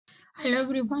Hello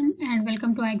everyone and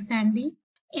welcome to ExamB.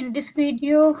 In this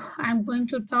video, I'm going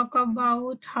to talk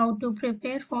about how to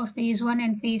prepare for phase 1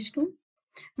 and phase 2.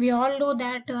 We all know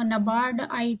that NABARD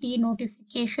IT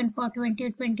notification for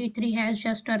 2023 has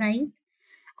just arrived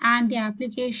and the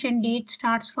application date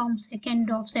starts from 2nd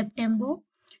of September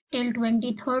till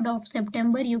 23rd of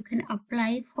September. You can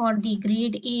apply for the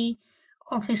grade A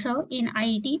officer in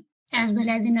IT as well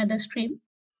as in other stream.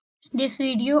 This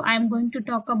video I'm going to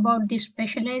talk about the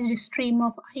specialized stream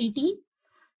of IT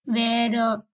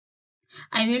where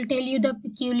I will tell you the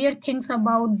peculiar things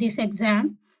about this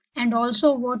exam and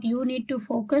also what you need to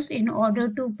focus in order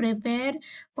to prepare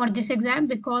for this exam,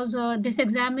 because this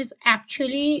exam is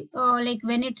actually like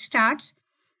when it starts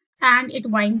and it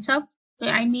winds up.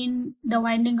 I mean, the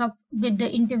winding up with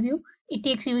the interview, it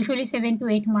takes usually 7 to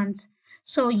 8 months.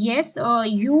 So yes,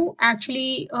 you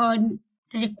actually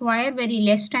require very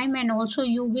less time, and also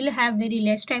you will have very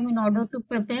less time in order to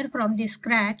prepare from the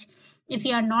scratch if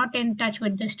you are not in touch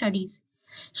with the studies.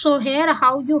 So here,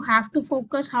 how you have to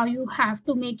focus, how you have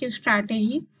to make your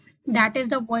strategy, that is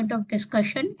the point of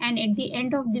discussion. And at the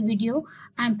end of the video,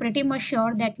 I'm pretty much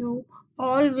sure that you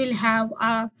all will have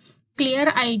a clear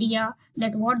idea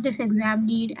that what this exam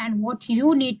need and what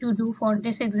you need to do for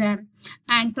this exam.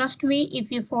 And trust me,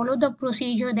 if you follow the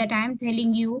procedure that I'm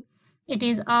telling you, it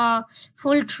is a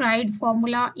full tried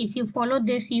formula. If you follow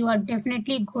this, you are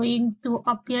definitely going to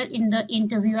appear in the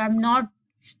interview. I'm not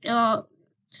uh,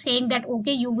 saying that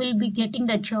okay, you will be getting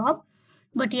the job,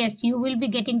 but yes, you will be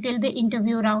getting till the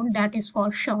interview round, that is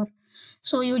for sure.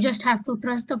 So you just have to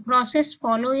trust the process,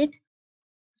 follow it.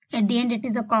 At the end, it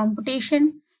is a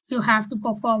competition. You have to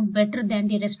perform better than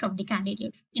the rest of the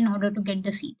candidates in order to get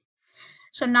the seat.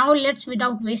 So now let's,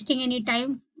 without wasting any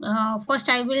time, first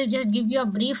I will just give you a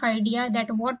brief idea that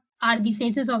what are the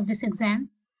phases of this exam.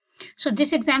 So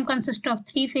this exam consists of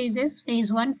 3 phases: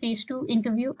 phase 1, phase 2,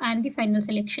 interview, and the final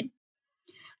selection.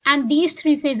 And these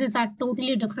 3 phases are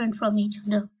totally different from each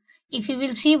other. If you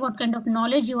will see what kind of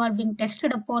knowledge you are being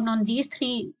tested upon on these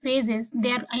 3 phases,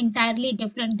 they are entirely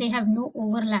different. They have no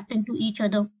overlapping to each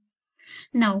other.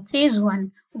 Now, phase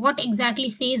 1, what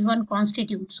exactly phase 1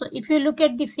 constitutes? So if you look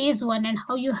at the phase 1 and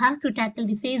how you have to tackle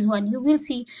the phase 1, you will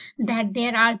see that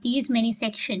there are these many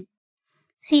sections.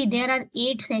 See, there are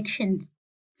 8 sections.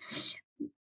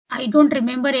 I don't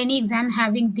remember any exam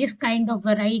having this kind of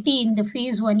variety in the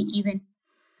phase 1 even.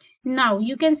 Now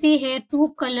you can see here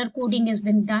 2 color coding has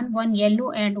been done, one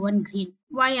yellow and one green.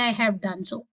 Why I have done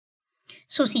so?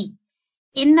 So see,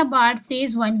 in NABARD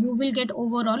phase 1, you will get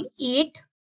overall 8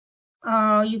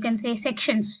 you can say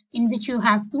sections in which you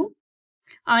have to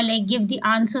like give the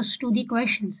answers to the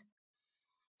questions.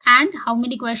 And how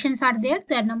many questions are there?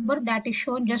 The number that is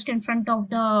shown just in front of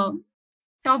the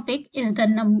topic is the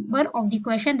number of the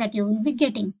question that you will be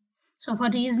getting. So for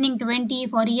reasoning 20,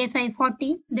 for ESI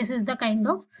 40, this is the kind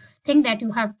of thing that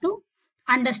you have to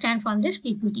understand from this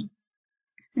PPT.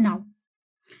 Now,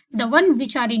 the one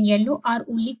which are in yellow are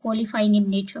only qualifying in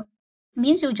nature.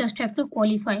 Means you just have to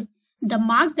qualify. The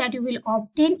marks that you will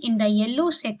obtain in the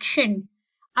yellow section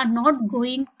are not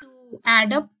going to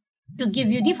add up to give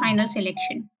you the final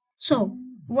selection. So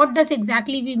what does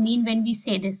exactly we mean when we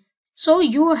say this? So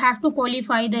you have to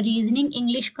qualify the reasoning,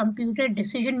 English, computer,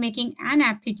 decision making, and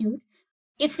aptitude.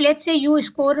 If let's say you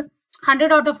score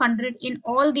 100 out of 100 in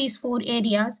all these 4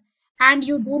 areas and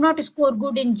you do not score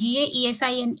good in GA,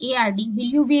 ESI, and ARD, will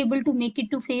you be able to make it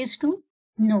to phase 2?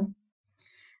 No.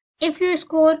 If you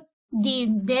score the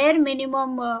bare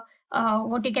minimum,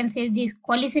 what you can say, this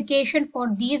qualification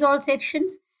for these all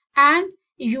sections, and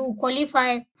you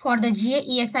qualify for the GA,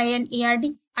 ESI, and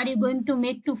ARD, are you going to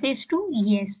make to phase 2?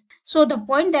 Yes. So the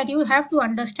point that you have to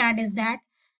understand is that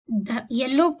the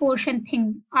yellow portion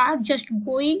thing are just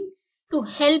going to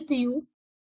help you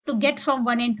to get from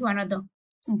one end to another.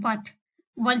 But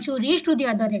once you reach to the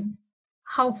other end,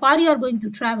 how far you are going to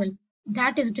travel,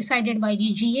 that is decided by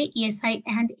the GA, ESI,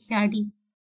 and ARD.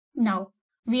 Now,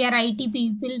 we are IT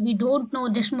people, we don't know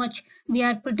this much. We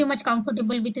are pretty much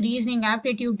comfortable with reasoning,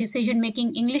 aptitude, decision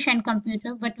making, English, and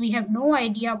computer, but we have no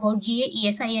idea about GA,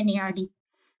 ESI, and ARD.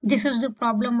 This is the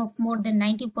problem of more than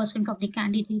 90% of the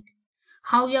candidate.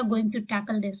 How you are going to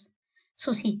tackle this?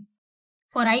 So see,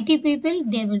 for IT people,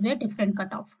 there will be a different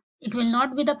cutoff. It will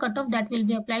not be the cutoff that will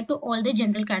be applied to all the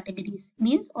general categories.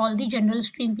 Means all the general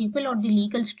stream people or the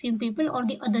legal stream people or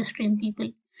the other stream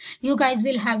people. You guys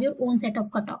will have your own set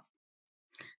of cutoff.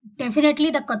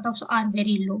 Definitely the cutoffs are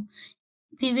very low.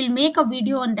 We will make a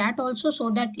video on that also so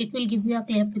that it will give you a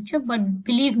clear picture. But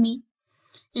believe me,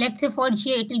 let's say for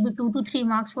GA it will be 2 to 3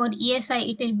 marks. For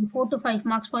ESI it will be 4 to 5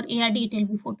 marks. For ARD it will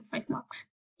be 4 to 5 marks.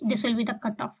 This will be the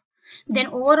cutoff. then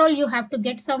overall you have to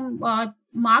get some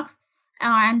marks,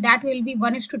 and that will be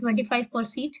 1:25 per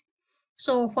seat.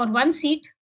 So for one seat,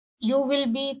 you will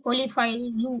be qualified.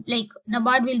 You like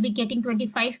NABARD will be getting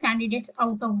 25 candidates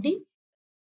out of the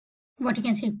what you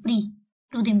can say pre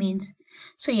to the mains.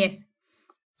 So yes,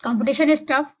 competition is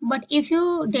tough, but if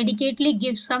you dedicatedly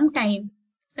give some time,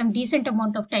 some decent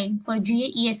amount of time for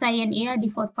GA, ESI, and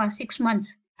ARD for past 6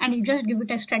 months, and you just give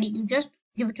it a study, you just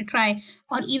give it a try,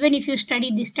 or even if you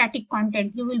study the static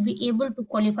content, you will be able to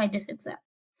qualify this exam.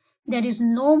 There is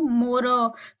no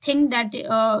more thing that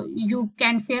you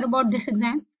can fear about this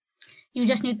exam. You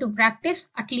just need to practice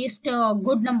at least a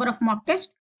good number of mock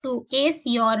tests to ace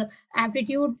your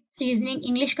aptitude, reasoning,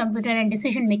 English, computer, and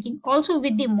decision making. Also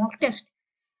with the mock test,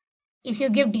 if you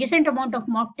give decent amount of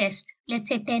mock test, let's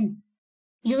say 10,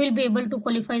 you will be able to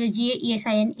qualify the GA,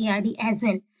 ESI, and ARD as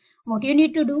well. What you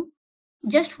need to do,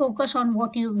 just focus on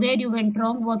where you went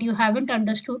wrong, what you haven't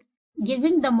understood.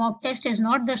 Giving the mock test is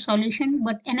not the solution,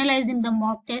 but analyzing the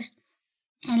mock test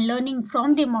and learning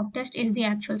from the mock test is the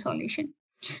actual solution.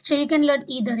 So you can learn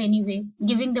either anyway,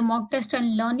 giving the mock test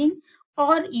and learning,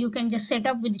 or you can just set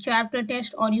up with chapter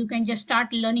test, or you can just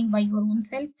start learning by your own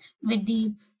self with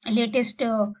the latest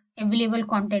available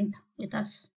content with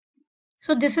us.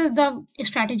 So this is the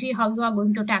strategy how you are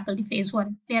going to tackle the phase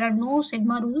one. There are no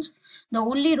Sigma rules. The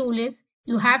only rule is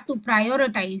you have to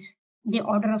prioritize the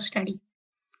order of study.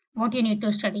 What you need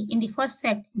to study. In the first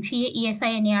set, GA,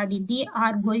 ESI, and ARD, they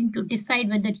are going to decide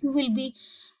whether you will be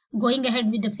going ahead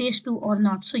with the phase two or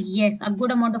not. So yes, a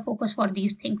good amount of focus for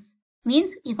these things.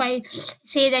 Means if I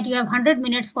say that you have 100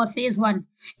 minutes for phase one,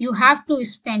 you have to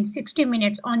spend 60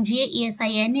 minutes on GA,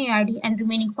 ESI, and ARD, and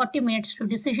remaining 40 minutes to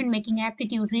decision making,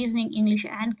 aptitude, reasoning, English,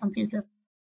 and computer.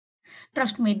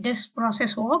 Trust me, this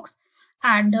process works,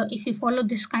 and if you follow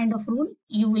this kind of rule,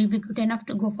 you will be good enough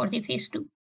to go for the phase two.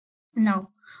 Now,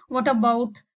 what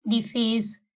about the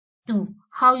phase two?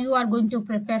 How you are going to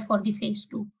prepare for the phase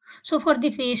two? So for the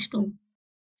phase two,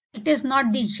 it is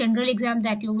not the general exam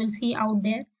that you will see out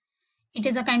there. It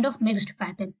is a kind of mixed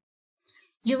pattern.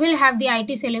 You will have the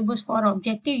IT syllabus for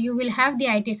objective. You will have the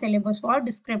IT syllabus for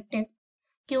descriptive.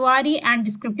 QRE and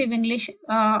descriptive English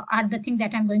are the thing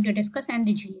that I'm going to discuss, and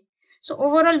the GA. So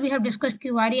overall, we have discussed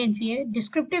QRE and GA.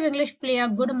 Descriptive English play a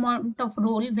good amount of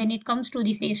role when it comes to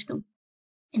the phase two.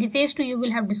 In the phase two, you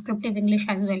will have descriptive English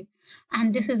as well.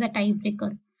 And this is a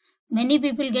tiebreaker. Many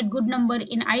people get good number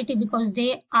in IT because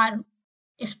they are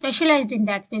specialized in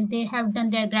that field. They have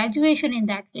done their graduation in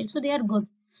that field. So they are good.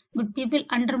 But people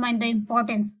undermine the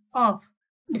importance of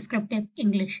descriptive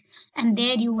English. And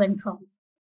there you went wrong.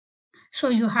 So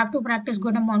you have to practice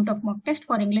good amount of mock test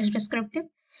for English descriptive.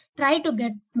 Try to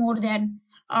get more than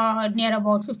near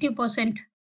about 50%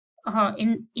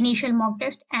 in initial mock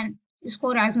test and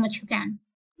score as much you can.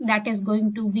 That is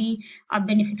going to be a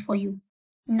benefit for you.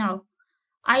 Now,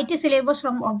 IT syllabus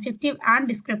from objective and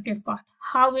descriptive part,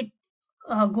 how it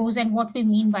goes and what we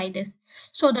mean by this.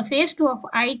 So the phase two of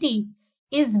IT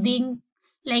is being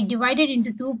like divided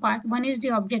into two parts. One is the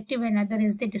objective and other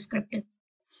is the descriptive.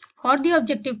 For the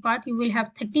objective part, you will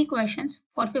have 30 questions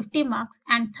for 50 marks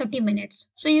and 30 minutes.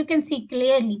 So you can see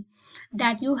clearly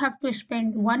that you have to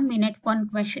spend 1 minute, one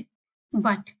question.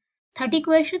 But 30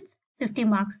 questions, 50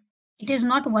 marks. It is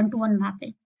not one-to-one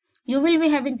mapping. You will be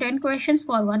having 10 questions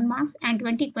for 1 marks and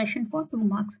 20 questions for 2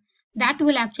 marks. That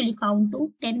will actually count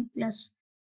to 10 plus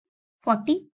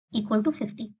 40 equal to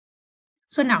 50.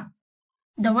 So now,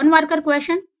 the 1 marker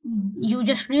question, you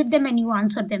just read them and you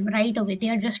answer them right away. They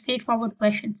are just straightforward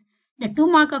questions. The 2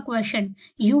 marker question,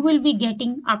 you will be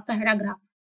getting a paragraph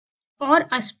or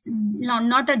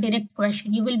not a direct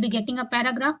question. You will be getting a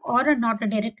paragraph or not a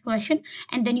direct question,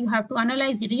 and then you have to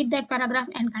analyze, read that paragraph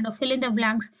and kind of fill in the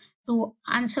blanks to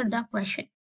answer the question.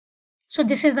 So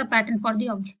this is the pattern for the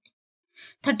objective.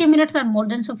 30 minutes are more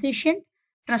than sufficient,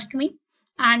 trust me.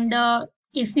 And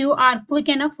if you are quick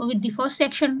enough with the first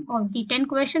section of the 10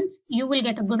 questions, you will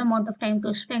get a good amount of time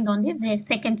to spend on the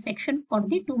second section for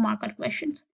the 2 marker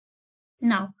questions.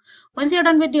 Now, once you're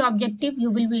done with the objective, you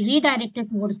will be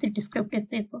redirected towards the descriptive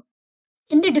paper.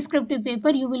 In the descriptive paper,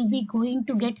 you will be going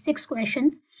to get 6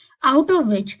 questions, out of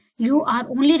which you are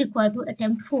only required to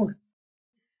attempt 4.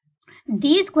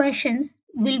 These questions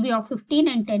will be of 15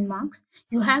 and 10 marks.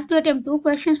 You have to attempt 2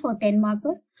 questions for 10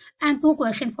 marker and 2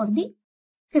 questions for the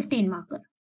 15 marker.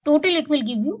 Total, it will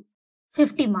give you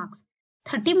 50 marks.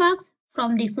 30 marks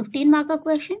from the 15 marker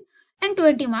question and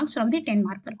 20 marks from the 10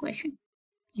 marker question.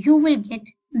 You will get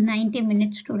 90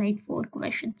 minutes to write 4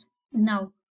 questions.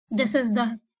 Now, this is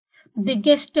the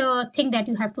biggest thing that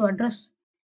you have to address.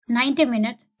 90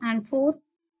 minutes and 4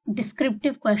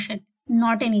 descriptive questions.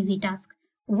 Not an easy task.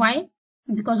 Why?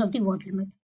 because of the word limit.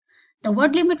 The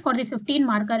word limit for the 15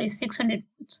 marker is 600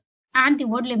 words and the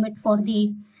word limit for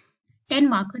the 10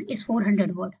 marker is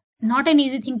 400 word. Not an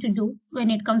easy thing to do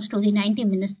when it comes to the 90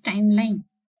 minutes timeline.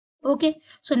 Okay,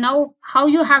 so now how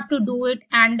you have to do it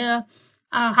and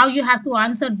how you have to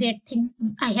answer that thing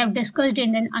I have discussed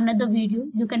in another video.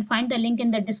 You can find the link in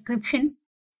the description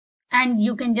and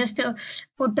you can just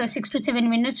put 6 to 7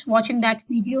 minutes watching that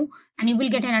video and you will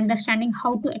get an understanding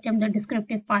how to attempt the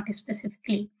descriptive part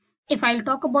specifically. If I'll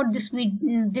talk about this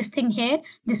thing here,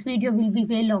 this video will be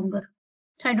way longer,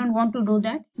 so I don't want to do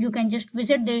that. You can just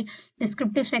visit the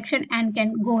descriptive section and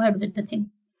can go ahead with the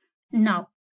thing. Now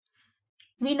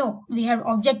we know we have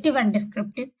objective and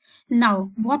descriptive.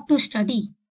 Now what to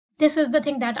study, this is the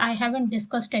thing that I haven't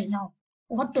discussed till now.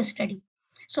 What to study?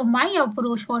 So my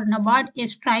approach for NABARD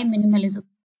is try minimalism.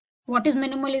 What is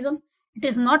minimalism? It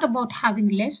is not about having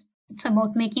less, it's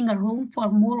about making a room for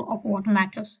more of what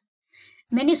matters.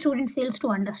 Many students fails to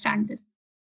understand this.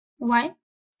 Why?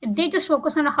 They just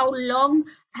focus on how long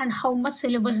and how much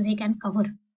syllabus they can cover.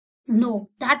 No,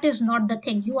 that is not the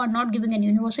thing. You are not giving an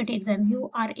university exam. You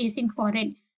are acing for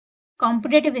a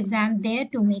competitive exam there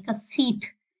to make a seat.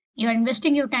 You are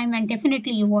investing your time and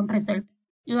definitely you want result.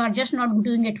 You are just not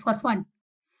doing it for fun.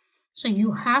 So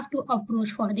you have to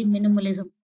approach for the minimalism.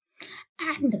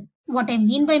 And what I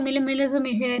mean by minimalism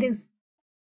here is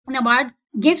NABARD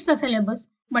gives a syllabus,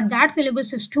 but that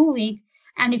syllabus is too vague.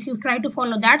 And if you try to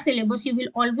follow that syllabus, you will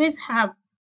always have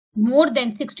more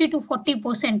than 60 to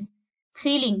 40%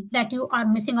 feeling that you are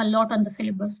missing a lot on the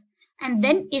syllabus. And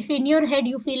then if in your head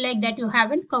you feel like that you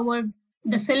haven't covered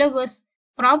the syllabus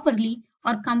properly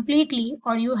or completely,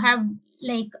 or you have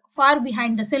like far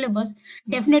behind the syllabus,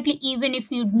 definitely even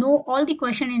if you know all the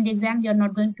question in the exam, you're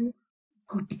not going to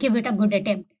give it a good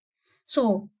attempt.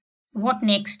 So what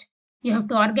next? You have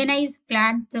to organize,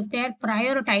 plan, prepare,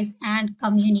 prioritize, and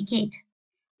communicate.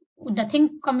 The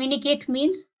thing communicate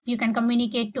means you can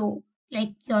communicate to like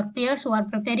your peers who are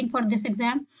preparing for this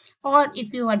exam, or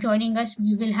if you are joining us,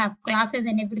 we will have classes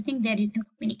and everything there, you can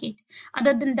communicate.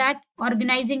 Other than that,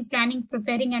 organizing, planning,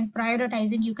 preparing, and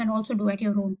prioritizing you can also do at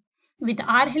your own, with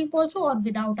our help also or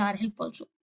without our help also.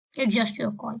 It's just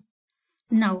your call.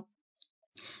 Now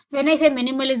when I say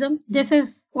minimalism, this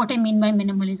is what I mean by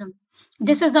minimalism.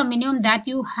 This is the minimum that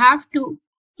you have to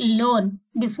learn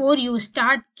before you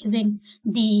start giving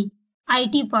the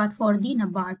IT part for the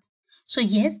NABARD. So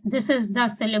yes, this is the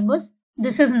syllabus.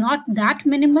 This is not that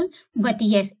minimal, but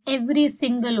yes, every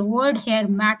single word here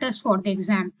matters for the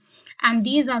exam. And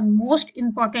these are most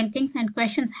important things, and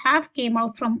questions have came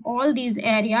out from all these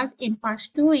areas in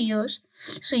past 2 years.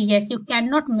 So yes, you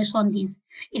cannot miss on these.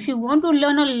 If you want to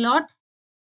learn a lot,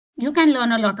 you can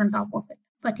learn a lot on top of it.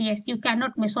 But yes, you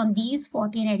cannot miss on these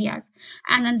 14 areas.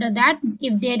 And under that,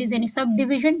 if there is any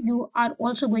subdivision, you are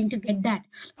also going to get that.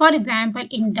 For example,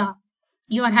 in DA,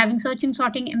 you are having searching,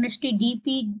 sorting, MST,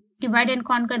 DP, divide and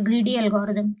conquer, greedy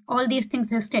algorithm. All these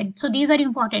things listed. So these are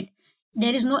important.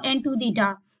 There is no end to the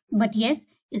DA. But yes,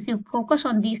 if you focus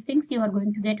on these things, you are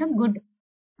going to get a good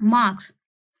marks,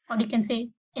 or you can say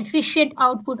efficient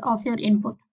output of your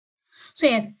input. So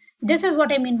yes, this is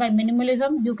what I mean by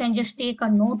minimalism. You can just take a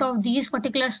note of this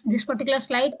particular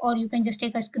slide, or you can just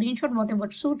take a screenshot,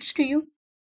 whatever suits to you.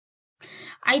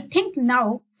 I think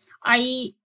now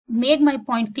I made my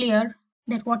point clear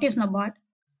that what is NABARD,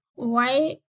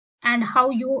 why and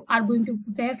how you are going to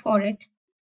prepare for it,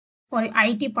 for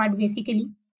IT part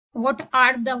basically. What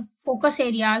are the focus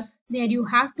areas where you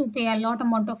have to pay a lot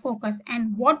amount of focus,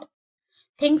 and what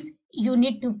things you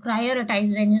need to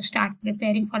prioritize when you start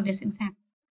preparing for this exam.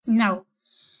 Now,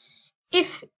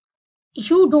 if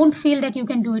you don't feel that you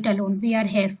can do it alone, we are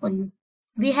here for you.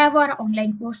 We have our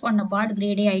online course on NABARD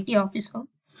Grade A IT Officer,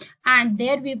 and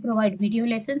there we provide video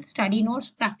lessons, study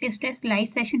notes, practice tests, live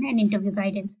session, and interview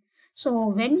guidance. So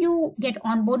when you get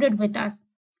onboarded with us,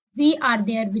 we are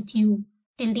there with you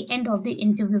till the end of the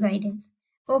interview guidance.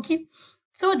 Okay,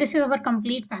 so this is our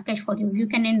complete package for you. You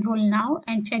can enroll now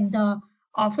and check the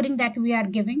offering that we are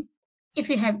giving. If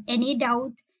you have any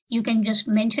doubt, you can just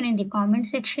mention in the comment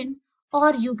section,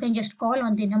 or you can just call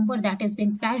on the number that is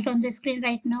being flashed on the screen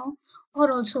right now,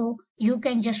 or also you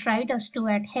can just write us to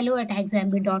at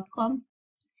hello@exambi.com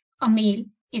a mail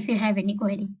if you have any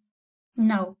query.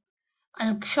 Now,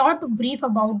 a short brief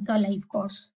about the live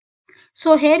course.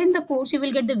 So here in the course, you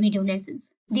will get the video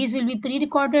lessons. These will be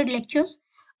pre-recorded lectures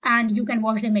and you can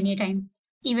watch them anytime.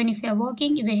 Even if you're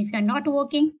working, even if you're not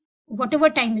working, whatever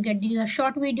time you get, these are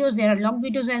short videos, there are long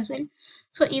videos as well.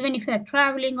 So even if you're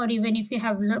traveling, or even if you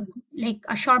have like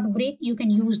a short break, you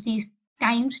can use these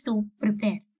times to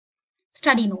prepare.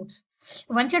 Study notes.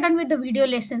 Once you're done with the video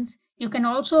lessons, You can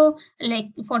also, like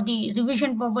for the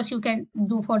revision purpose, you can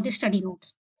do for the study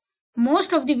notes.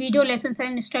 Most of the video lessons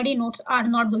and study notes are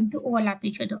not going to overlap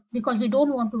each other because we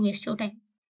don't want to waste your time.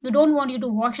 We don't want you to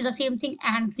watch the same thing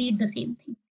and read the same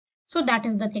thing. So that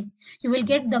is the thing. You will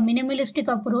get the minimalistic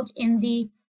approach in the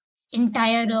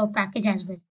entire package as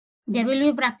well. There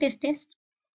will be practice test.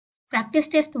 Practice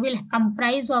test will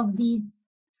comprise of the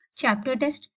chapter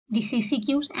test, the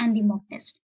CCQs, and the mock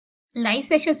test. Live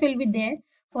sessions will be there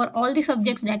for all the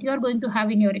subjects that you are going to have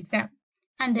in your exam,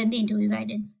 and then the interview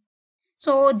guidance.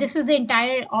 So this is the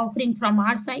entire offering from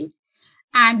our side,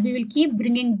 and we will keep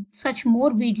bringing such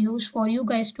more videos for you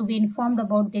guys to be informed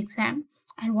about the exam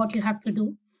and what you have to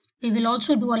do. We will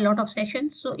also do a lot of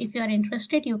sessions, so if you are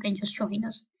interested, you can just join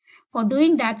us. For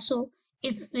doing that, so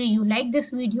if you like this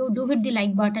video, do hit the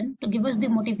like button to give us the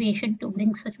motivation to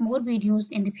bring such more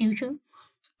videos in the future.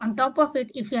 On top of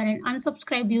it, if you are an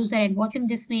unsubscribed user and watching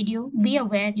this video, be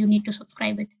aware you need to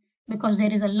subscribe it because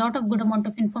there is a lot of good amount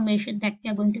of information that we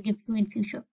are going to give you in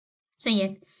future. So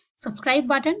yes, subscribe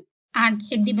button and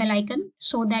hit the bell icon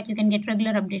so that you can get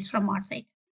regular updates from our side.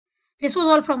 This was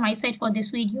all from my side for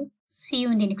this video. See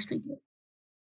you in the next video.